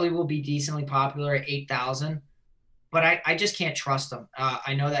 probably will be decently popular at 8,000, but I just can't trust him.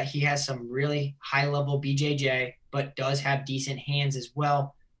 I know that he has some really high-level BJJ, but does have decent hands as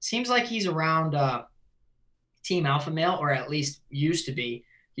well. Seems like he's around Team Alpha Male, or at least used to be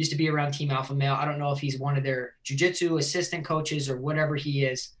around Team Alpha Male. I don't know if he's one of their jiu-jitsu assistant coaches or whatever he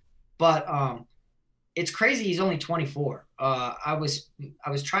is, but it's crazy. He's only 24. I was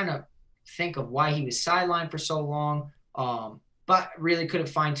trying to think of why he was sidelined for so long, but really couldn't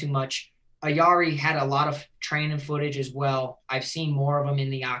find too much. Ayari had a lot of training footage as well. I've seen more of him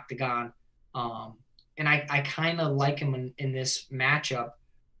in the octagon, and I kind of like him in this matchup.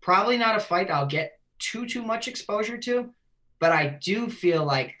 Probably not a fight I'll get too much exposure to, but I do feel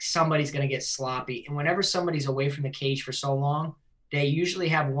like somebody's going to get sloppy. And whenever somebody's away from the cage for so long, they usually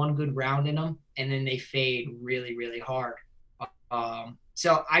have one good round in them, and then they fade really, really hard.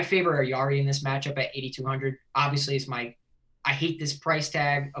 So I favor Ayari in this matchup at 8,200. Obviously, I hate this price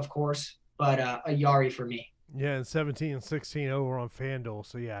tag, of course, but Ayari for me. Yeah, and 17 and 16 over on FanDuel.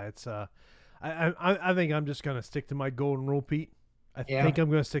 So yeah, it's I think I'm just gonna stick to my golden rule, Pete. I think I'm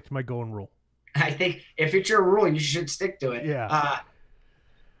gonna stick to my golden rule. I think if it's your rule, you should stick to it. Yeah.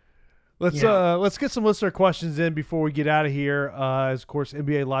 Let's get some listener questions in before we get out of here. As of course,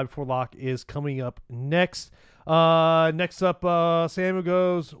 NBA Live Before Lock is coming up next. Next up, Samuel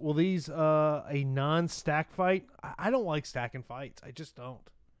goes, will these a non-stack fight? I don't like stacking fights. I just don't.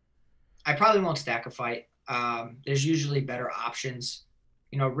 I probably won't stack a fight. There's usually better options.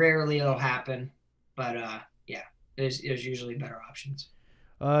 Rarely it'll happen, but there's usually better options.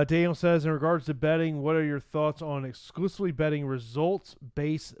 Daniel says, in regards to betting, what are your thoughts on exclusively betting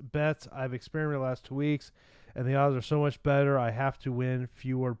results-based bets? I've experimented the last 2 weeks, and the odds are so much better. I have to win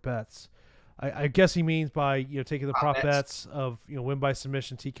fewer bets. I guess he means by taking the prop bets of win by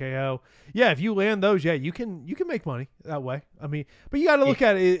submission, TKO. Yeah, if you land those, you can make money that way. I mean, but you got to look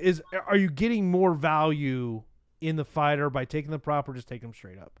at it are you getting more value in the fighter by taking the prop or just taking them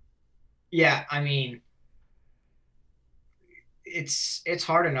straight up? Yeah, I mean, it's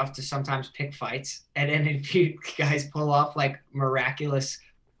hard enough to sometimes pick fights, and then if you guys pull off like miraculous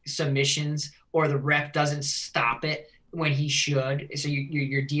submissions or the ref doesn't stop it when he should, so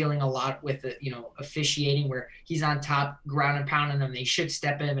you're dealing a lot with the officiating where he's on top, ground and pounding them. They should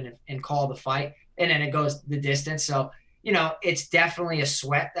step in and call the fight, and then it goes the distance. So it's definitely a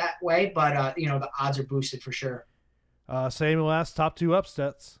sweat that way, but the odds are boosted for sure. Samuel asks, top 2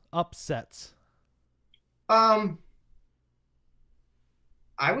 upsets. I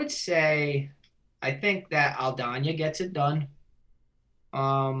would say I think that Aldana gets it done.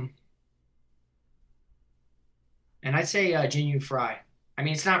 And I'd say Jinyu Fry. I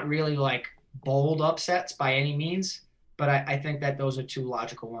mean, it's not really like bold upsets by any means, but I think that those are 2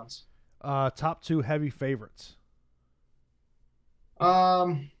 logical ones. Top 2 heavy favorites.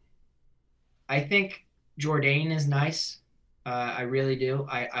 I think Jourdain is nice. I really do.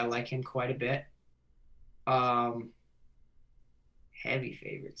 I like him quite a bit. Heavy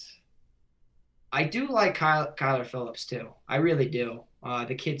favorites. I do like Kyler Phillips too. I really do.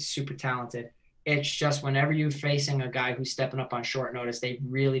 The kid's super talented. It's just whenever you're facing a guy who's stepping up on short notice, they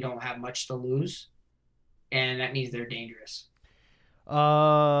really don't have much to lose, and that means they're dangerous.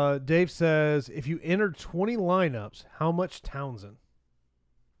 Dave says, if you entered 20 lineups, how much Townsend?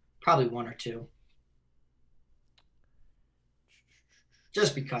 Probably 1 or 2.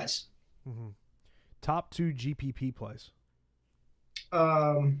 Just because. Mm-hmm. Top 2 GPP plays.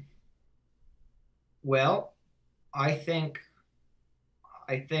 Well, I think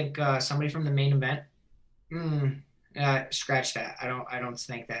somebody from the main event. Scratch that. I don't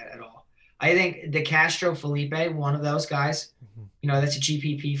think that at all. I think De Castro Felipe, one of those guys. Mm-hmm. That's a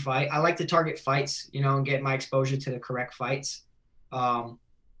GPP fight. I like to target fights, and get my exposure to the correct fights.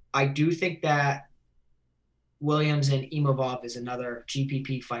 I do think that Williams and Imavov is another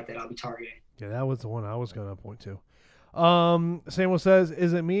GPP fight that I'll be targeting. Yeah, that was the one I was going to point to. Samuel says,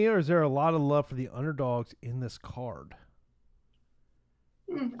 is it me or is there a lot of love for the underdogs in this card?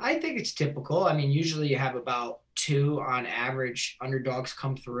 I think it's typical. I mean, usually you have about 2 on average underdogs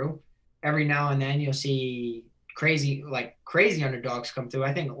come through. Every now and then you'll see crazy underdogs come through.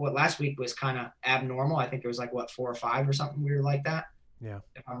 I think last week was kind of abnormal. I think there was 4 or 5 or something weird like that. Yeah.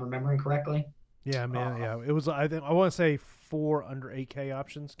 If I'm remembering correctly. Yeah, man. Yeah. It was, I want to say 4 under 8K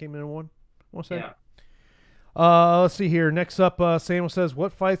options came in one. I want to say. Yeah. Let's see here. Next up, Samuel says,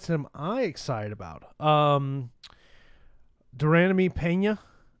 what fights am I excited about? Duranami Pena.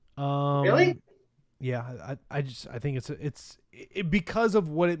 Really? Yeah, I think it's because of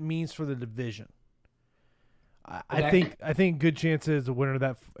what it means for the division. I think good chances the winner of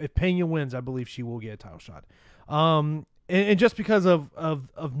that. If Pena wins, I believe she will get a title shot. And just because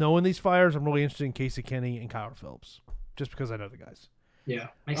of knowing these fighters, I'm really interested in Casey Kenny and Kyler Phillips, just because I know the guys. Yeah,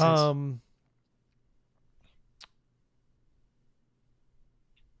 makes sense.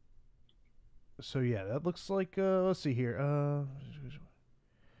 So yeah, that looks like let's see here.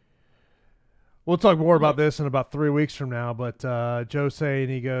 We'll talk more about this in about 3 weeks from now. But Joe saying,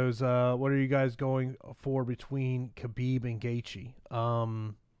 he goes, "What are you guys going for between Khabib and Gaethje?"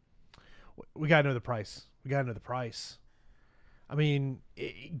 We gotta know the price. I mean,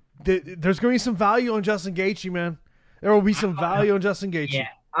 there's going to be some value on Justin Gaethje, man. There will be some value on Justin Gaethje. Yeah,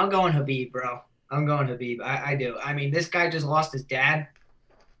 I'm going Khabib, bro. I'm going Khabib. I do. I mean, this guy just lost his dad.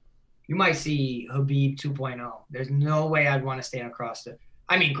 You might see Khabib 2.0. There's no way I'd want to stand across the.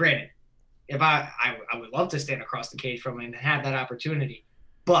 I mean, granted, if I would love to stand across the cage from him and have that opportunity,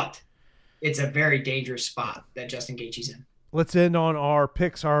 but it's a very dangerous spot that Justin Gaethje's in. Let's end on our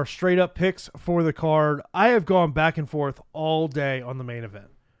picks, our straight-up picks for the card. I have gone back and forth all day on the main event.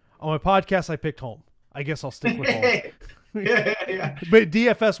 On my podcast, I picked Holm. I guess I'll stick with Holm. Yeah. But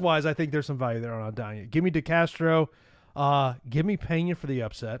DFS-wise, I think there's some value there on Aldana. Give me DeCastro. Give me Pena for the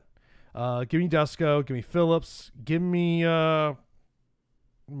upset. Give me Dusko. Give me Phillips. Give me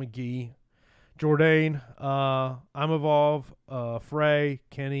McGee. Jourdain. Imavov. Frey.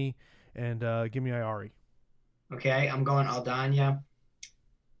 Kenny. And give me Ayari. Okay, I'm going Aldana.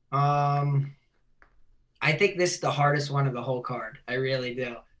 I think this is the hardest one of the whole card. I really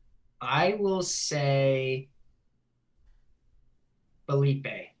do. I will say Felipe.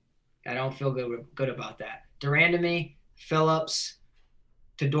 I don't feel good about that. Durandamy, Phillips,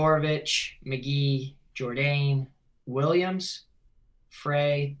 Todorovic, McGee, Jourdain, Williams,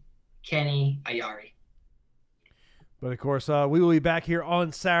 Frey, Kenny, Ayari. But, of course, we will be back here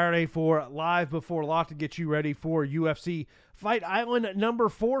on Saturday for Live Before Lock to get you ready for UFC Fight Island number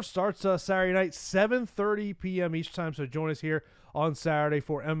 4. Starts Saturday night, 7:30 p.m. each time. So join us here on Saturday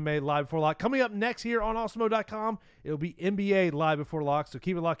for MMA Live Before Lock. Coming up next here on Awesemo.com, it'll be NBA Live Before Lock. So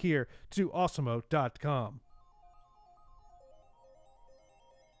keep it locked here to Awesemo.com.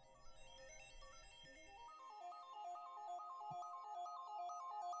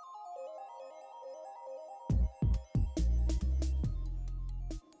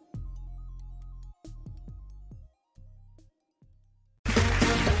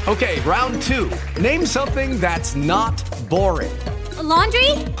 Okay, round 2. Name something that's not boring. A laundry?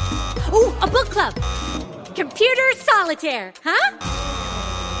 Ooh, a book club. Computer solitaire, huh?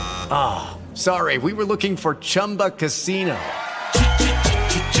 Ah, sorry, we were looking for Chumba Casino.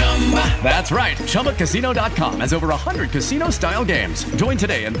 That's right, ChumbaCasino.com has over 100 casino-style games. Join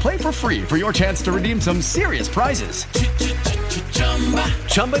today and play for free for your chance to redeem some serious prizes.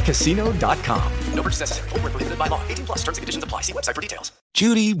 ChumbaCasino.com. No purchase necessary. Void where prohibited by law. 18+ terms and conditions apply. See website for details.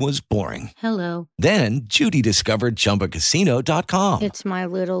 Judy was boring. Hello. Then Judy discovered ChumbaCasino.com. It's my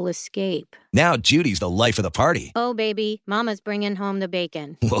little escape. Now Judy's the life of the party. Oh, baby, mama's bringing home the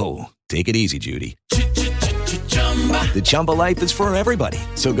bacon. Whoa, take it easy, Judy. The Chumba life is for everybody.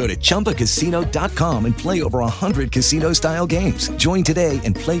 So go to ChumbaCasino.com and play over 100 casino-style games. Join today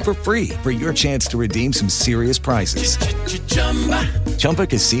and play for free for your chance to redeem some serious prizes.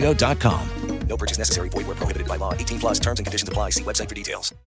 ChumbaCasino.com. No purchase necessary. Void where prohibited by law. 18+ terms and conditions apply. See website for details.